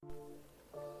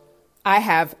I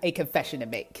have a confession to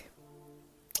make.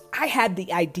 I had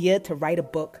the idea to write a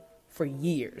book for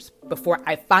years before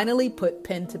I finally put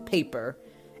pen to paper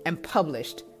and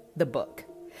published the book.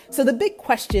 So the big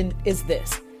question is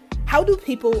this: how do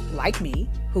people like me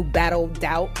who battle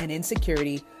doubt and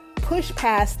insecurity push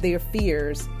past their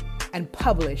fears and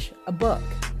publish a book?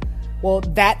 Well,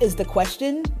 that is the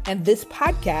question, and this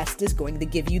podcast is going to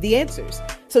give you the answers.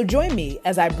 So join me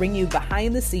as I bring you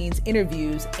behind the scenes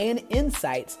interviews and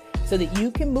insights so that you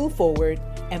can move forward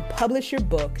and publish your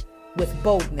book with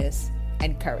boldness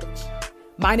and courage.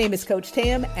 My name is Coach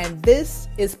Tam, and this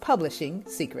is Publishing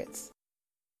Secrets.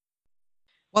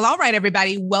 Well, all right,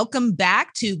 everybody. Welcome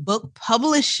back to Book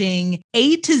Publishing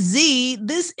A to Z.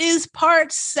 This is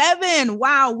part 7.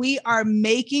 Wow, we are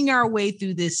making our way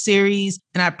through this series,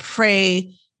 and I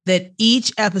pray that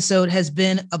each episode has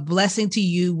been a blessing to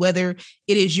you, whether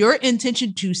it is your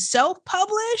intention to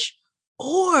self-publish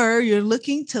or you're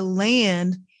looking to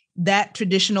land that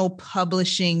traditional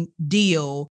publishing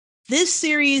deal. This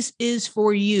series is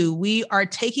for you. We are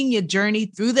taking a journey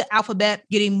through the alphabet,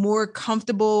 getting more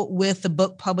comfortable with the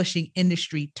book publishing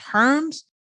industry terms,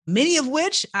 many of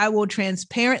which I will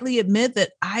transparently admit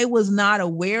that I was not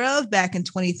aware of back in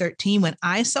 2013 when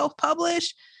I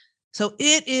self-published. So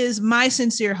it is my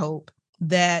sincere hope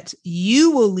that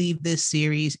you will leave this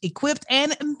series equipped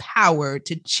and empowered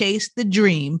to chase the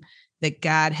dream that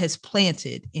God has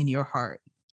planted in your heart.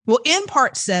 Well, in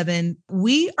part 7,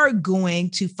 we are going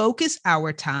to focus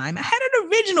our time. I had an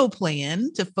original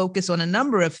plan to focus on a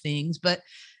number of things, but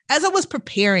as I was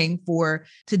preparing for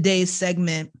today's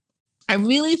segment, I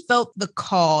really felt the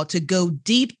call to go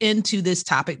deep into this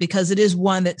topic because it is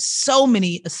one that so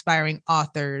many aspiring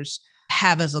authors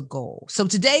have as a goal. So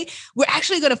today, we're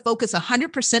actually going to focus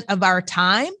 100% of our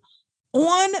time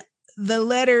on the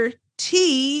letter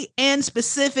T and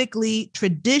specifically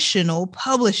traditional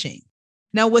publishing.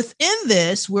 Now, within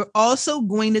this, we're also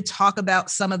going to talk about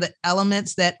some of the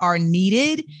elements that are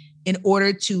needed in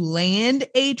order to land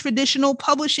a traditional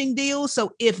publishing deal.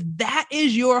 So if that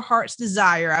is your heart's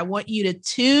desire, I want you to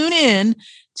tune in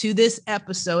to this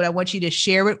episode. I want you to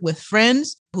share it with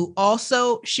friends who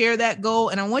also share that goal.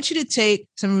 And I want you to take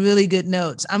some really good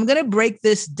notes. I'm going to break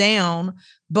this down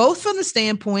both from the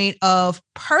standpoint of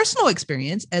personal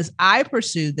experience as I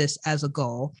pursue this as a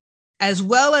goal, as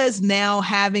well as now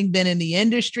having been in the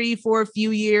industry for a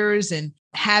few years and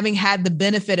having had the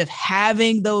benefit of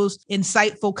having those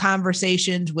insightful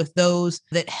conversations with those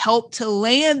that help to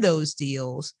land those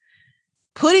deals,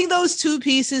 putting those two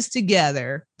pieces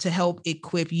together to help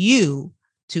equip you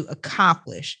to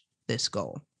accomplish this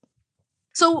goal.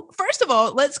 So first of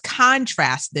all, let's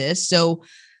contrast this. So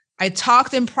I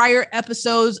talked in prior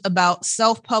episodes about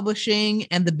self-publishing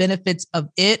and the benefits of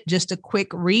it. Just a quick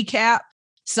recap.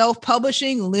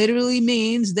 Self-publishing literally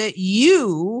means that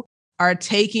you are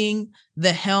taking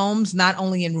the helms not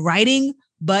only in writing,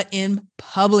 but in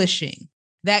publishing.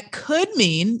 That could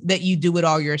mean that you do it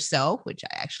all yourself, which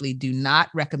I actually do not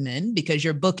recommend because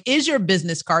your book is your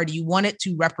business card. You want it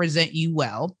to represent you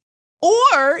well.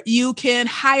 Or you can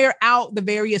hire out the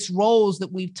various roles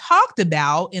that we've talked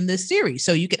about in this series.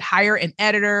 So you could hire an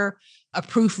editor, a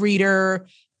proofreader,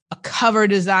 a cover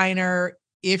designer.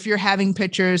 If you're having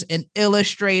pictures, an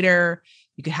illustrator,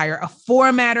 you could hire a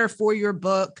formatter for your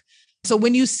book. So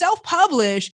when you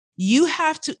self-publish, you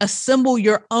have to assemble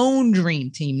your own dream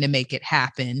team to make it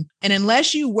happen. And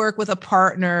unless you work with a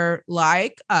partner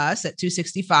like us at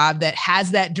 265 that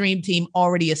has that dream team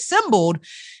already assembled,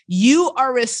 you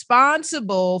are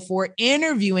responsible for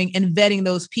interviewing and vetting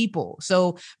those people.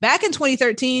 So back in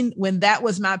 2013, when that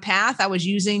was my path, I was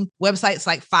using websites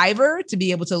like Fiverr to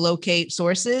be able to locate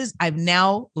sources. I've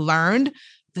now learned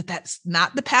that that's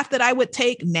not the path that I would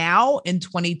take now in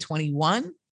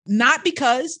 2021. Not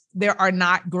because there are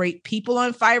not great people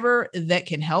on Fiverr that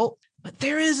can help, but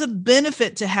there is a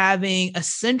benefit to having a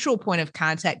central point of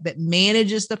contact that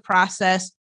manages the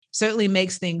process, certainly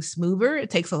makes things smoother. It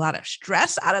takes a lot of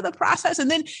stress out of the process. And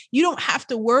then you don't have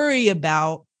to worry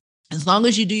about, as long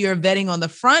as you do your vetting on the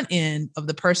front end of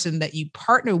the person that you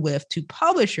partner with to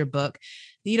publish your book,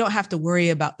 you don't have to worry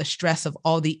about the stress of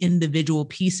all the individual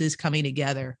pieces coming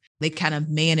together. They kind of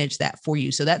manage that for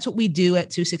you. So that's what we do at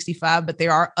 265. But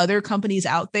there are other companies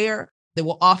out there that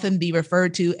will often be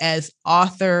referred to as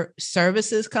author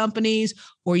services companies,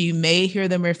 or you may hear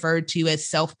them referred to as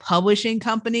self-publishing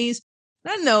companies.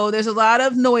 I know there's a lot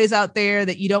of noise out there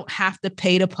that you don't have to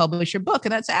pay to publish your book,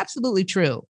 and that's absolutely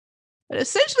true. But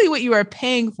essentially what you are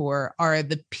paying for are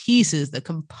the pieces, the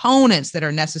components that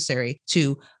are necessary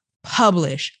to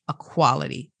publish a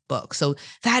quality book. So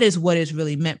that is what is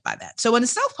really meant by that. So in the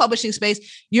self-publishing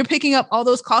space, you're picking up all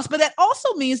those costs, but that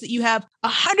also means that you have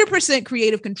 100%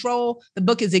 creative control. The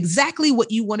book is exactly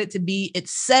what you want it to be. It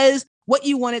says what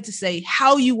you want it to say,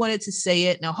 how you want it to say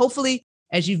it. Now, hopefully,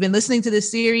 as you've been listening to this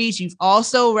series, you've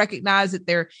also recognized that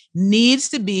there needs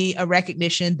to be a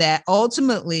recognition that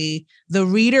ultimately the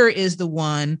reader is the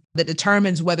one that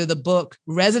determines whether the book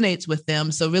resonates with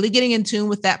them. So really getting in tune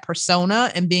with that persona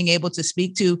and being able to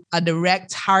speak to a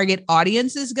direct target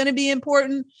audience is going to be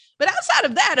important. But outside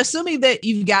of that, assuming that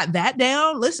you've got that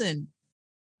down, listen,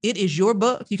 it is your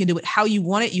book. You can do it how you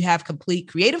want it. You have complete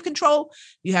creative control.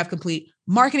 You have complete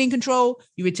marketing control.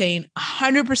 You retain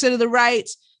 100% of the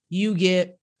rights. You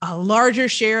get a larger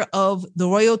share of the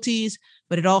royalties,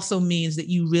 but it also means that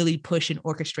you really push and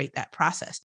orchestrate that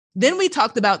process. Then we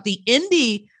talked about the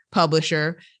indie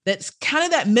publisher that's kind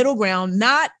of that middle ground,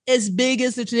 not as big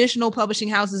as the traditional publishing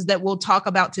houses that we'll talk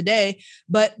about today,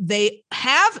 but they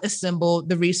have assembled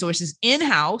the resources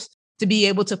in-house to be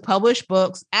able to publish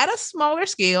books at a smaller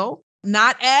scale.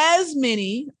 Not as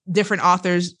many different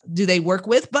authors do they work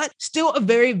with, but still a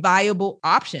very viable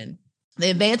option. The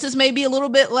advances may be a little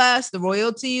bit less, the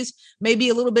royalties may be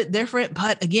a little bit different,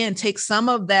 but again, take some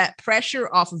of that pressure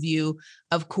off of you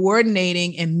of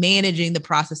coordinating and managing the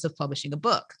process of publishing a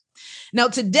book. Now,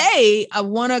 today, I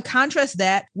want to contrast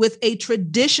that with a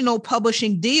traditional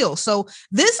publishing deal. So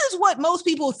this is what most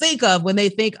people think of when they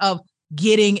think of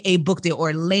getting a book deal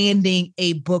or landing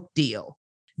a book deal.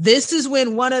 This is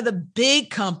when one of the big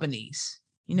companies,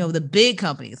 the big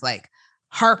companies like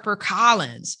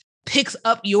HarperCollins, picks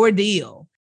up your deal.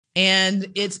 And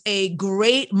it's a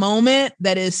great moment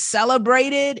that is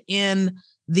celebrated in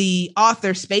the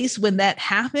author space when that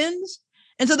happens.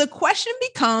 And so the question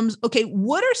becomes, okay,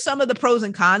 what are some of the pros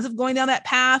and cons of going down that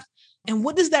path? And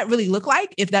what does that really look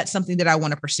like if that's something that I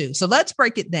want to pursue? So let's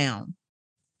break it down.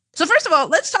 So first of all,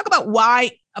 let's talk about why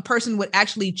a person would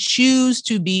actually choose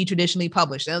to be traditionally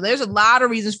published. Now, there's a lot of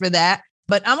reasons for that,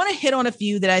 but I'm going to hit on a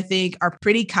few that I think are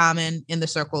pretty common in the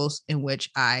circles in which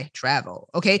I travel.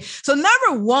 Okay. So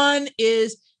number one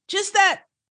is just that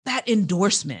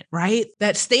endorsement, right?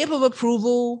 That stamp of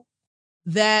approval,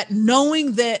 that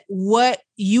knowing that what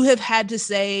you have had to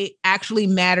say actually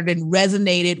mattered and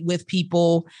resonated with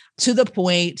people to the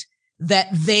point that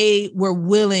they were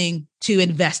willing to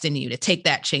invest in you, to take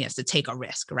that chance, to take a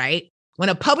risk, right? When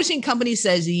a publishing company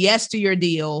says yes to your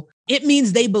deal, it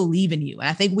means they believe in you. And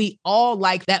I think we all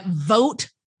like that vote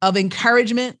of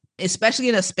encouragement, especially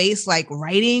in a space like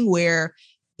writing where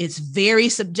it's very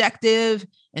subjective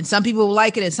and some people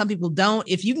like it and some people don't.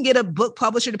 If you can get a book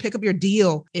publisher to pick up your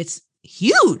deal, it's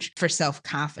huge for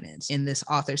self-confidence in this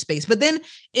author space. But then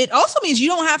it also means you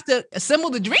don't have to assemble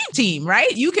the dream team,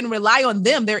 right? You can rely on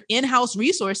them, their in-house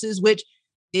resources, which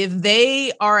if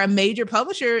they are a major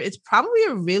publisher, it's probably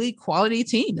a really quality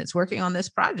team that's working on this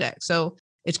project. So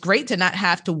it's great to not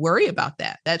have to worry about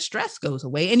that. That stress goes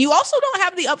away. And you also don't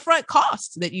have the upfront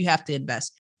costs that you have to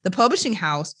invest. The publishing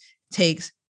house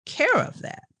takes care of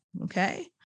that. Okay.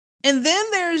 And then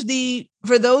there's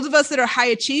for those of us that are high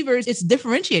achievers, it's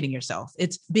differentiating yourself.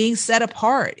 It's being set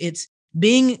apart. It's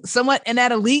being somewhat in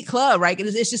that elite club, right?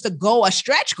 It's just a goal, a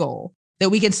stretch goal that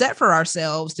we can set for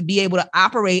ourselves to be able to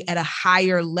operate at a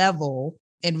higher level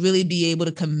and really be able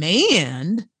to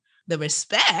command the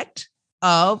respect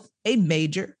of a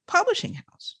major publishing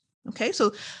house. Okay.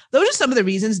 So those are some of the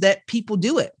reasons that people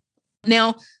do it.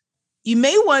 Now, you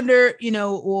may wonder,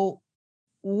 well,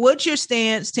 what's your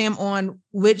stance, Tam, on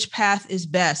which path is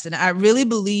best? And I really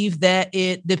believe that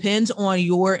it depends on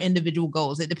your individual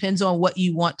goals. It depends on what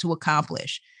you want to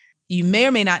accomplish. You may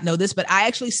or may not know this, but I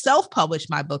actually self-published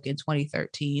my book in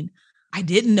 2013. I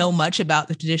didn't know much about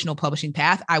the traditional publishing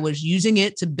path. I was using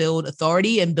it to build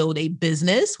authority and build a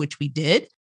business, which we did.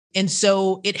 And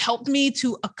so it helped me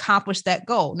to accomplish that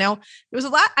goal. Now, there was a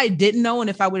lot I didn't know. And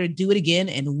if I were to do it again,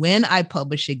 and when I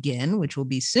publish again, which will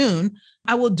be soon,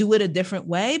 I will do it a different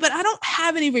way. But I don't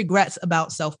have any regrets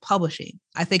about self-publishing.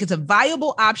 I think it's a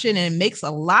viable option and it makes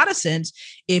a lot of sense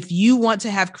if you want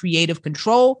to have creative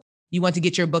control, you want to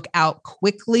get your book out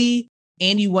quickly,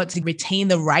 and you want to retain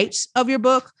the rights of your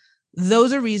book.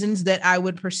 Those are reasons that I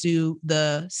would pursue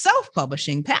the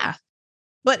self-publishing path.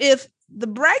 But if the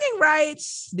bragging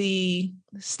rights, the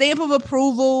stamp of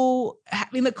approval,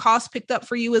 having the cost picked up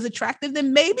for you is attractive,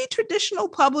 then maybe traditional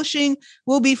publishing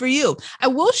will be for you. I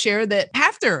will share that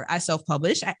after I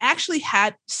self-published, I actually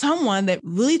had someone that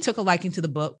really took a liking to the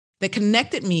book that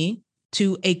connected me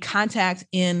to a contact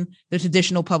in the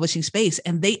traditional publishing space.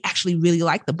 And they actually really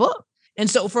liked the book. And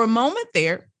so for a moment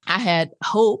there, I had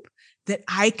hope that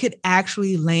I could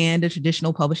actually land a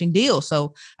traditional publishing deal.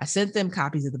 So I sent them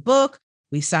copies of the book.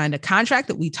 We signed a contract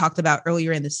that we talked about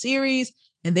earlier in the series,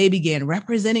 and they began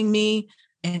representing me,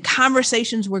 and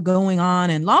conversations were going on.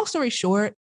 And long story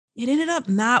short, it ended up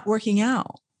not working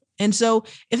out. And so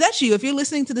if that's you, if you're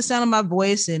listening to the sound of my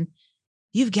voice and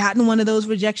you've gotten one of those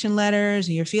rejection letters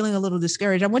and you're feeling a little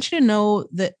discouraged, I want you to know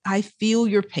that I feel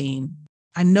your pain.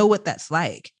 I know what that's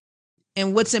like.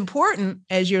 And what's important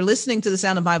as you're listening to the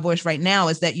sound of my voice right now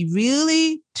is that you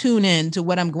really tune in to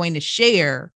what I'm going to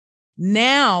share.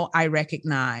 Now I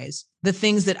recognize the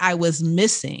things that I was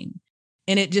missing.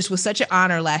 And it just was such an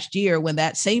honor last year when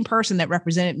that same person that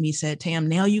represented me said, Tam,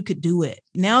 now you could do it.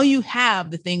 Now you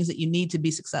have the things that you need to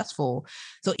be successful.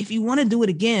 So if you want to do it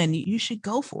again, you should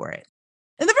go for it.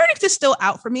 And the verdict is still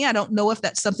out for me. I don't know if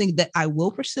that's something that I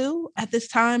will pursue at this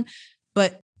time,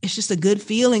 but it's just a good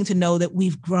feeling to know that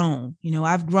we've grown.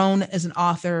 I've grown as an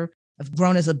author. I've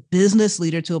grown as a business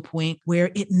leader to a point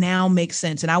where it now makes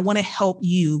sense. And I want to help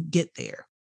you get there.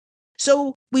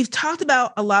 So we've talked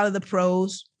about a lot of the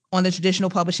pros on the traditional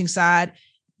publishing side.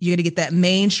 You're going to get that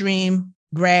mainstream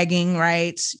bragging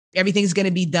rights. Everything's going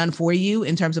to be done for you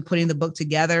in terms of putting the book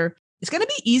together. It's going to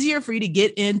be easier for you to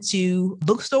get into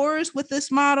bookstores with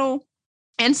this model.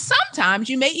 And sometimes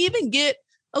you may even get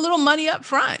a little money up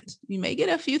front. You may get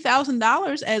a few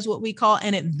 $1,000s as what we call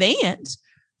an advance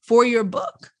for your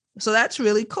book. So that's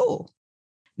really cool.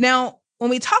 Now, when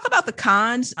we talk about the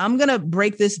cons, I'm going to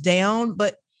break this down,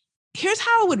 but here's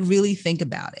how I would really think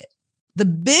about it. The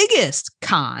biggest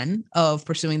con of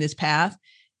pursuing this path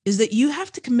is that you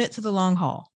have to commit to the long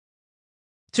haul.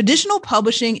 Traditional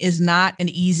publishing is not an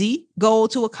easy goal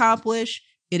to accomplish.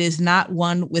 It is not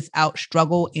one without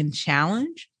struggle and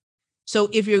challenge. So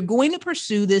if you're going to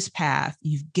pursue this path,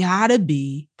 you've got to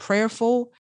be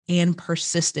prayerful and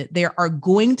persistent. There are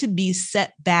going to be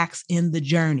setbacks in the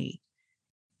journey.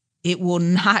 It will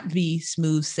not be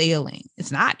smooth sailing.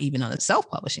 It's not even on the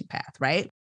self-publishing path, right?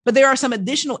 But there are some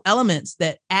additional elements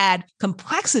that add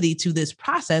complexity to this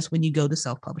process when you go the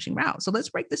self-publishing route. So let's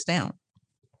break this down.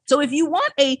 So if you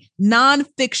want a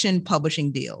nonfiction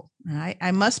publishing deal,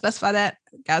 I must specify that,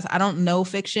 guys, I don't know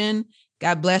fiction.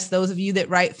 God bless those of you that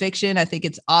write fiction. I think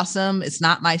it's awesome. It's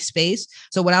not my space.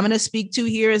 So what I'm going to speak to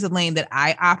here is a lane that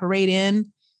I operate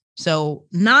in. So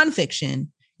nonfiction,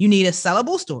 you need a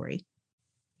sellable story.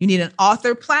 You need an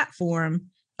author platform,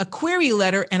 a query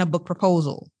letter, and a book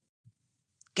proposal.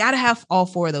 Got to have all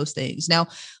four of those things. Now,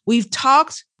 we've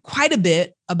talked quite a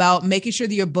bit about making sure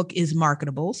that your book is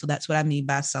marketable. So that's what I mean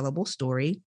by sellable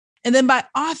story. And then by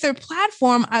author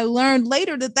platform, I learned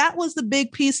later that that was the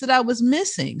big piece that I was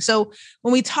missing. So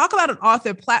when we talk about an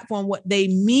author platform, what they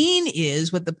mean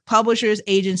is, what the publishers,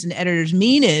 agents, and editors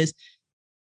mean is,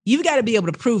 you've got to be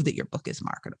able to prove that your book is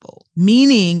marketable,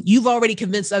 meaning you've already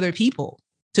convinced other people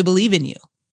to believe in you.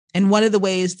 And one of the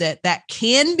ways that that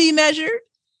can be measured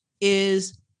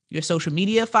is your social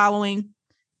media following,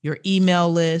 your email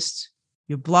list,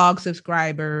 your blog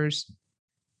subscribers,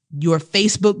 your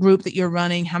Facebook group that you're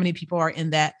running, how many people are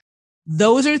in that.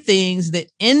 Those are things that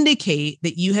indicate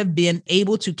that you have been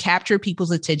able to capture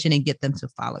people's attention and get them to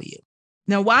follow you.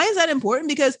 Now, why is that important?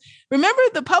 Because remember,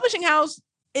 the publishing house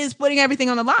is putting everything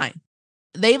on the line.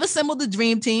 They've assembled the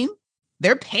dream team.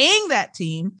 They're paying that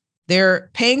team. They're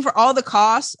paying for all the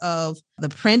costs of the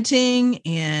printing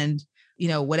and,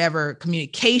 whatever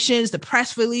communications, the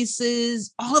press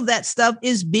releases, all of that stuff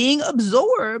is being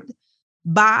absorbed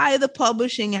by the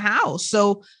publishing house.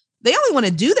 So they only want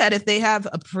to do that if they have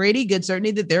a pretty good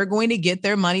certainty that they're going to get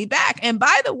their money back. And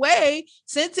by the way,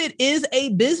 since it is a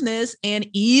business, and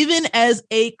even as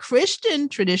a Christian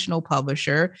traditional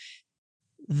publisher,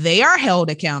 they are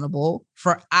held accountable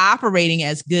for operating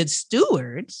as good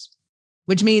stewards,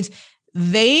 which means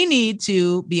they need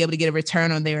to be able to get a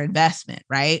return on their investment,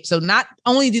 right? So not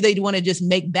only do they want to just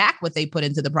make back what they put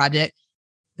into the project,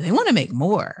 they want to make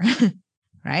more,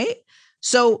 right?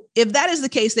 So if that is the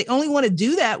case, they only want to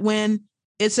do that when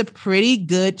it's a pretty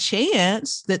good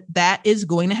chance that that is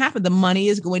going to happen. The money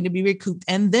is going to be recouped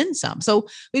and then some. So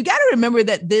we've got to remember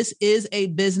that this is a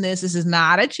business. This is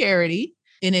not a charity.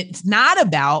 And it's not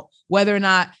about whether or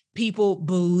not people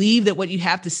believe that what you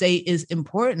have to say is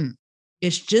important.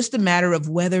 It's just a matter of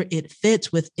whether it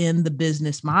fits within the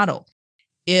business model.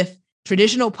 If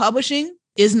traditional publishing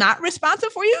is not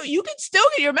responsive for you, you can still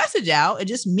get your message out. It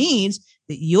just means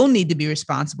that you'll need to be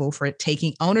responsible for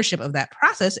taking ownership of that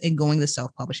process and going the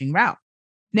self-publishing route.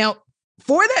 Now,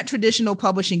 for that traditional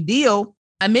publishing deal,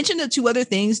 I mentioned the two other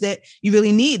things that you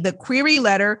really need, the query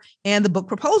letter and the book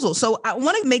proposal. So I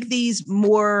want to make these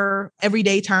more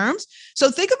everyday terms. So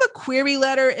think of a query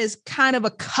letter as kind of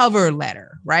a cover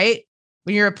letter, right?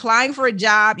 When you're applying for a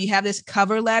job, you have this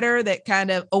cover letter that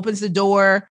kind of opens the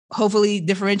door hopefully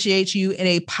differentiates you in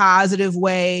a positive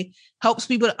way, helps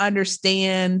people to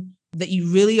understand that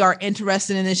you really are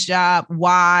interested in this job,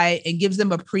 why, and gives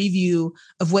them a preview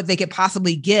of what they could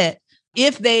possibly get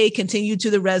if they continue to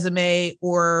the resume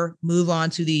or move on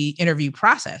to the interview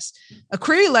process. A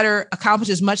query letter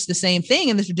accomplishes much the same thing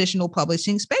in the traditional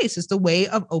publishing space. It's the way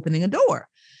of opening a door.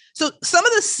 So some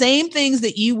of the same things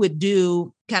that you would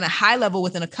do kind of high level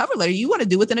within a cover letter, you want to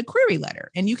do within a query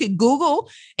letter. And you can Google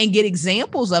and get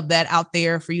examples of that out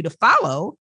there for you to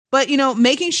follow. But,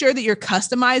 making sure that you're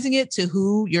customizing it to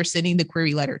who you're sending the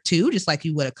query letter to, just like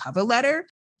you would a cover letter,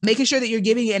 making sure that you're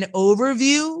giving an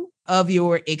overview of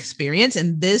your experience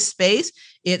in this space.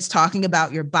 It's talking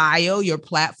about your bio, your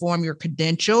platform, your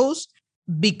credentials,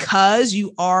 because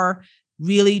you are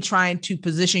really trying to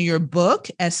position your book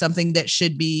as something that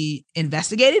should be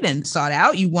investigated and sought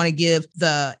out. You want to give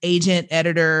the agent,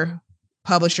 editor,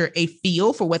 publisher a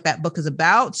feel for what that book is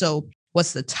about. So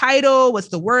what's the title? What's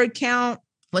the word count?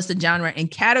 What's the genre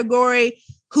and category?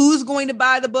 Who's going to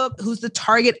buy the book? Who's the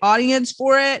target audience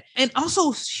for it? And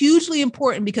also hugely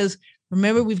important, because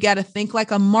remember, we've got to think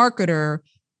like a marketer.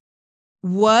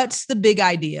 What's the big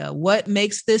idea? What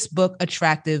makes this book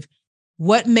attractive?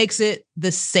 What makes it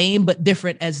the same but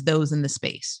different as those in the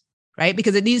space, right?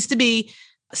 Because it needs to be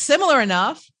similar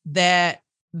enough that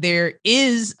there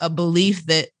is a belief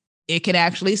that it can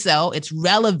actually sell. It's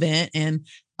relevant and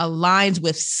aligns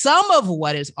with some of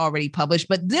what is already published,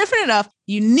 but different enough,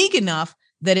 unique enough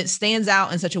that it stands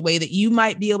out in such a way that you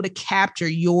might be able to capture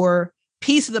your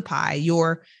piece of the pie,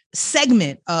 your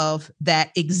segment of that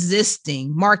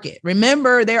existing market.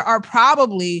 Remember, there are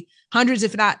probably hundreds,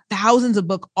 if not thousands of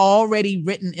books already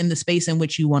written in the space in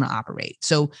which you want to operate.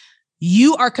 So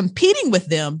you are competing with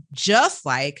them just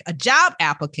like a job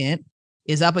applicant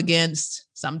is up against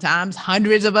sometimes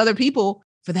hundreds of other people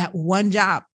for that one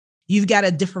job. You've got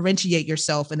to differentiate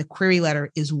yourself, and the query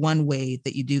letter is one way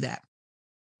that you do that.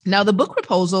 Now, the book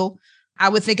proposal, I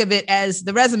would think of it as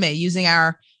the resume using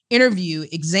our interview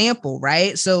example,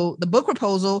 right? So the book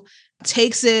proposal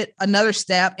takes it another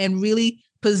step and really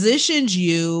positions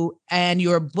you and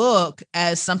your book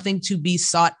as something to be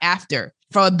sought after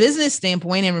from a business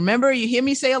standpoint. And remember, you hear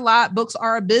me say a lot, books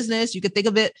are a business. You could think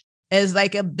of it as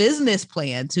like a business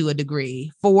plan to a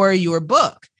degree for your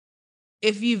book.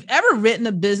 If you've ever written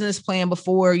a business plan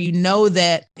before, you know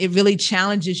that it really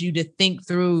challenges you to think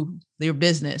through your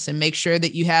business and make sure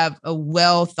that you have a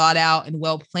well thought out and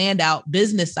well planned out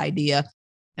business idea.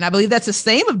 And I believe that's the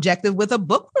same objective with a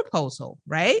book proposal,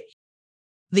 right?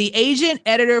 The agent,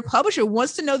 editor, publisher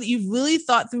wants to know that you've really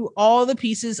thought through all the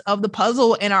pieces of the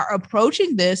puzzle and are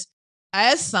approaching this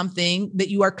as something that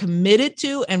you are committed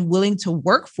to and willing to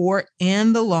work for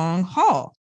in the long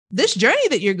haul. This journey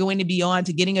that you're going to be on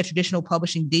to getting a traditional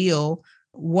publishing deal,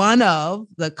 one of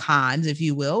the cons, if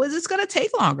you will, is it's going to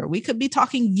take longer. We could be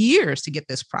talking years to get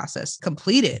this process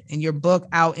completed and your book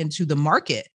out into the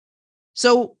market.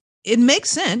 So it makes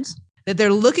sense that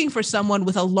they're looking for someone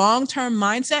with a long-term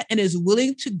mindset and is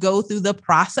willing to go through the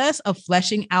process of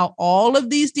fleshing out all of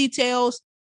these details,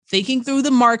 thinking through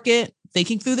the market,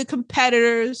 thinking through the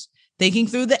competitors, thinking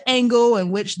through the angle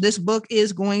in which this book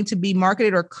is going to be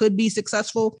marketed or could be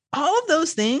successful. All of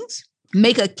those things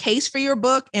make a case for your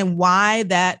book and why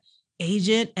that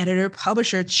agent, editor,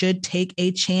 publisher should take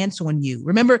a chance on you.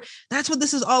 Remember, that's what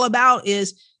this is all about,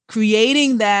 is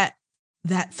creating that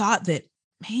thought that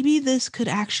maybe this could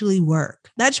actually work.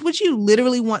 That's what you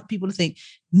literally want people to think.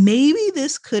 Maybe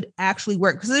this could actually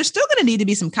work, because there's still going to need to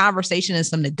be some conversation and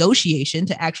some negotiation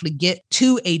to actually get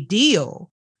to a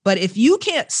deal. But if you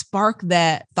can't spark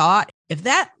that thought, if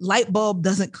that light bulb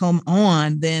doesn't come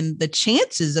on, then the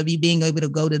chances of you being able to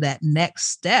go to that next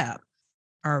step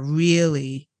are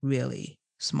really, really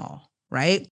small,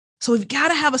 right? So we've got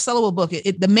to have a sellable book.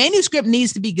 The manuscript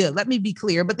needs to be good. Let me be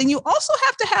clear. But then you also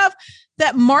have to have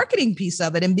that marketing piece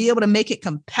of it and be able to make it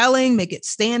compelling, make it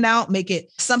stand out, make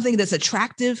it something that's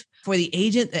attractive for the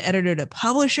agent, the editor, the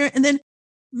publisher, and then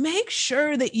make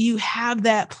sure that you have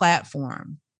that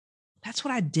platform. That's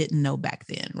what I didn't know back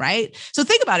then, right? So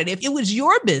think about it. If it was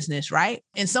your business, right,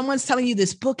 and someone's telling you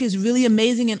this book is really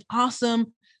amazing and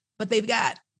awesome, but they've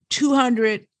got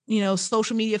 200,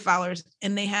 social media followers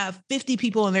and they have 50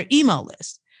 people on their email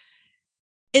list.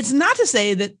 It's not to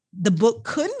say that the book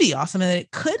couldn't be awesome and that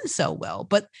it couldn't sell well,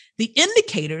 but the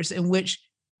indicators in which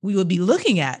we would be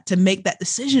looking at to make that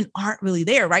decision aren't really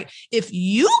there, right? If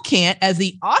you can't, as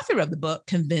the author of the book,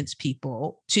 convince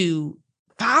people to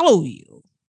follow you,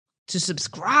 to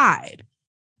subscribe,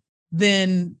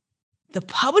 then the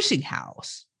publishing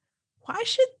house, why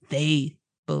should they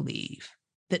believe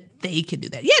that they can do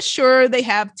that? Yeah, sure, they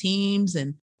have teams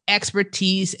and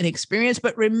expertise and experience.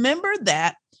 But remember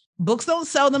that books don't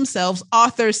sell themselves,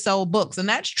 authors sell books. And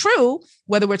that's true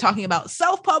whether we're talking about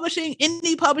self-publishing,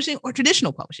 indie publishing, or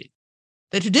traditional publishing.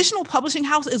 The traditional publishing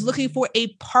house is looking for a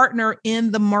partner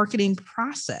in the marketing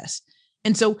process.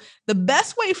 And so the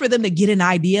best way for them to get an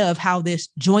idea of how this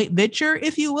joint venture,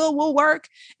 if you will work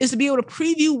is to be able to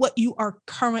preview what you are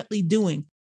currently doing.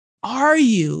 Are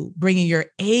you bringing your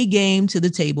A game to the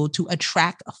table to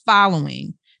attract a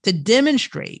following, to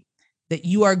demonstrate that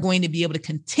you are going to be able to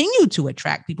continue to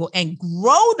attract people and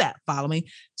grow that following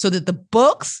so that the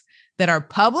books that are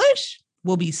published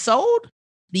will be sold,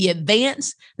 the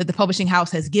advance that the publishing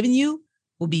house has given you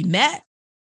will be met,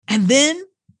 and then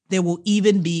there will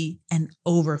even be an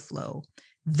overflow.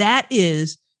 That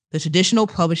is the traditional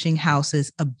publishing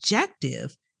house's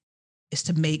objective, is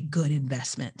to make good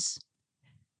investments.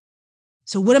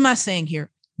 So what am I saying here?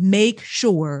 Make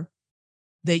sure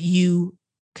that you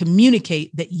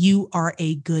communicate that you are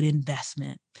a good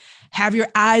investment. Have your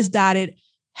I's dotted,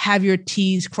 have your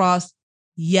T's crossed.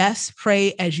 Yes,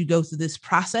 pray as you go through this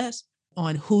process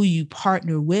on who you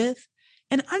partner with,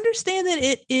 and understand that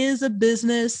it is a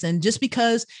business. And just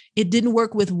because it didn't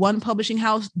work with one publishing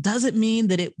house doesn't mean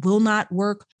that it will not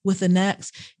work with the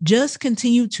next. Just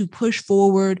continue to push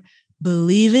forward,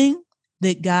 believing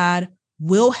that God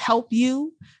will help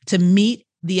you to meet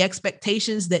the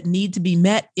expectations that need to be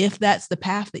met if that's the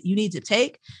path that you need to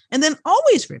take. And then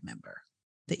always remember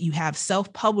that you have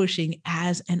self-publishing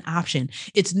as an option.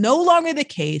 It's no longer the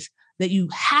case that you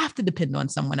have to depend on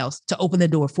someone else to open the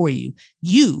door for you.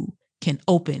 You can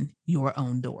open your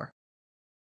own door.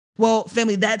 Well,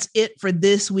 family, that's it for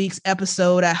this week's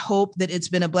episode. I hope that it's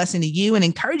been a blessing to you and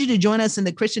encourage you to join us in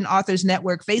the Christian Authors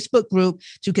Network Facebook group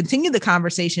to continue the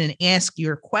conversation and ask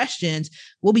your questions.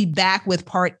 We'll be back with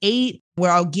part 8, where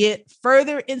I'll get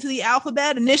further into the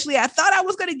alphabet. Initially, I thought I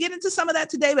was going to get into some of that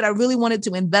today, but I really wanted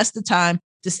to invest the time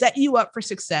to set you up for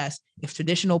success if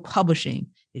traditional publishing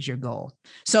is your goal.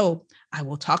 So I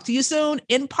will talk to you soon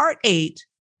in part 8.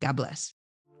 God bless.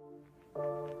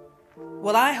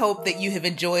 Well, I hope that you have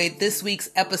enjoyed this week's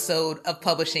episode of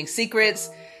Publishing Secrets,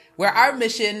 where our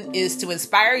mission is to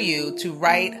inspire you to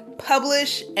write,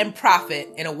 publish, and profit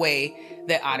in a way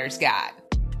that honors God.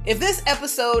 If this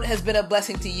episode has been a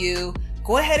blessing to you,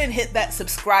 go ahead and hit that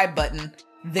subscribe button,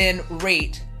 then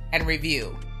rate and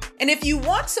review. And if you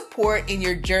want support in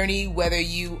your journey, whether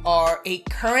you are a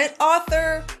current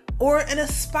author or an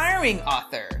aspiring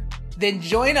author, then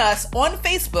join us on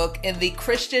Facebook in the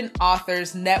Christian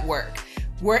Authors Network.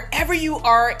 Wherever you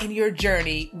are in your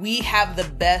journey, we have the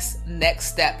best next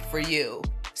step for you.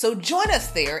 So join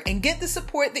us there and get the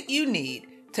support that you need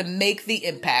to make the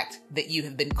impact that you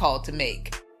have been called to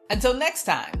make. Until next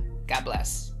time, God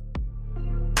bless.